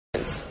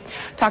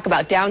Talk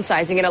about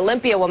downsizing. An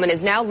Olympia woman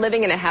is now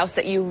living in a house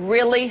that you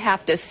really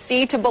have to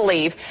see to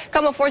believe.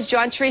 KOMO 4's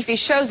John Treefy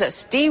shows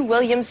us Dee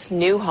Williams'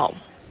 new home.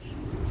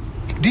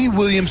 Dee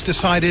Williams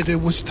decided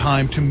it was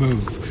time to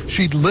move.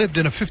 She'd lived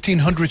in a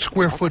 1,500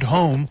 square foot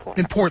home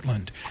in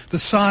Portland, the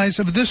size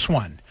of this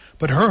one,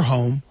 but her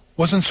home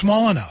wasn't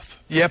small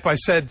enough. Yep, I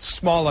said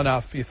small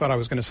enough. You thought I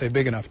was going to say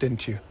big enough,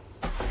 didn't you?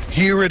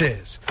 Here it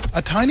is,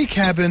 a tiny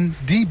cabin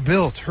Dee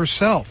built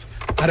herself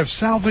out of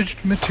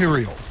salvaged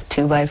material.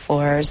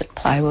 2x4s,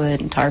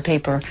 plywood, and tar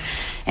paper,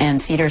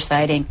 and cedar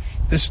siding.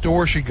 This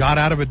door she got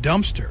out of a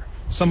dumpster,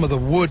 some of the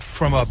wood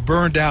from a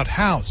burned out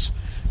house.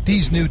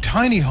 Dee's new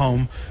tiny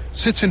home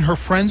sits in her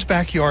friend's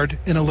backyard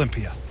in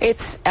Olympia.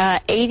 It's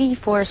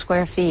 84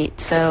 square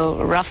feet,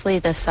 so roughly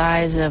the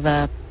size of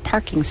a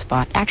parking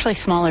spot. Actually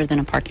smaller than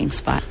a parking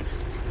spot.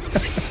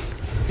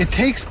 It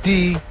takes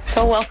Dee...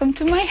 So welcome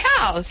to my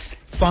house.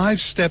 5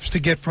 steps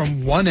to get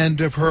from one end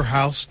of her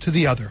house to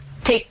the other.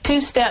 Take 2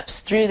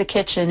 steps through the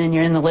kitchen and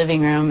you're in the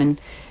living room, and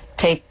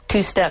take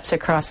 2 steps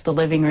across the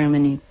living room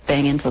and you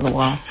bang into the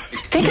wall.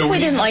 Think if we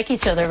didn't like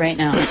each other right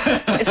now.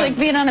 It's like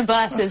being on a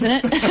bus, isn't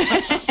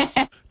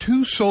it?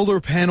 2 solar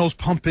panels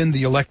pump in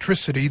the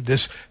electricity.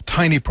 This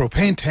tiny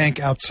propane tank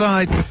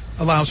outside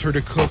allows her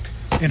to cook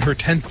in her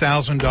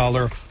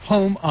 $10,000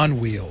 home on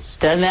wheels.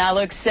 Doesn't that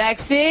look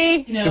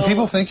sexy? Do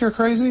people think you're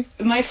crazy?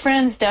 My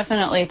friends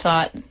definitely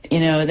thought,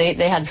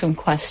 they had some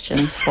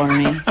questions for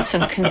me,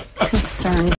 some concern.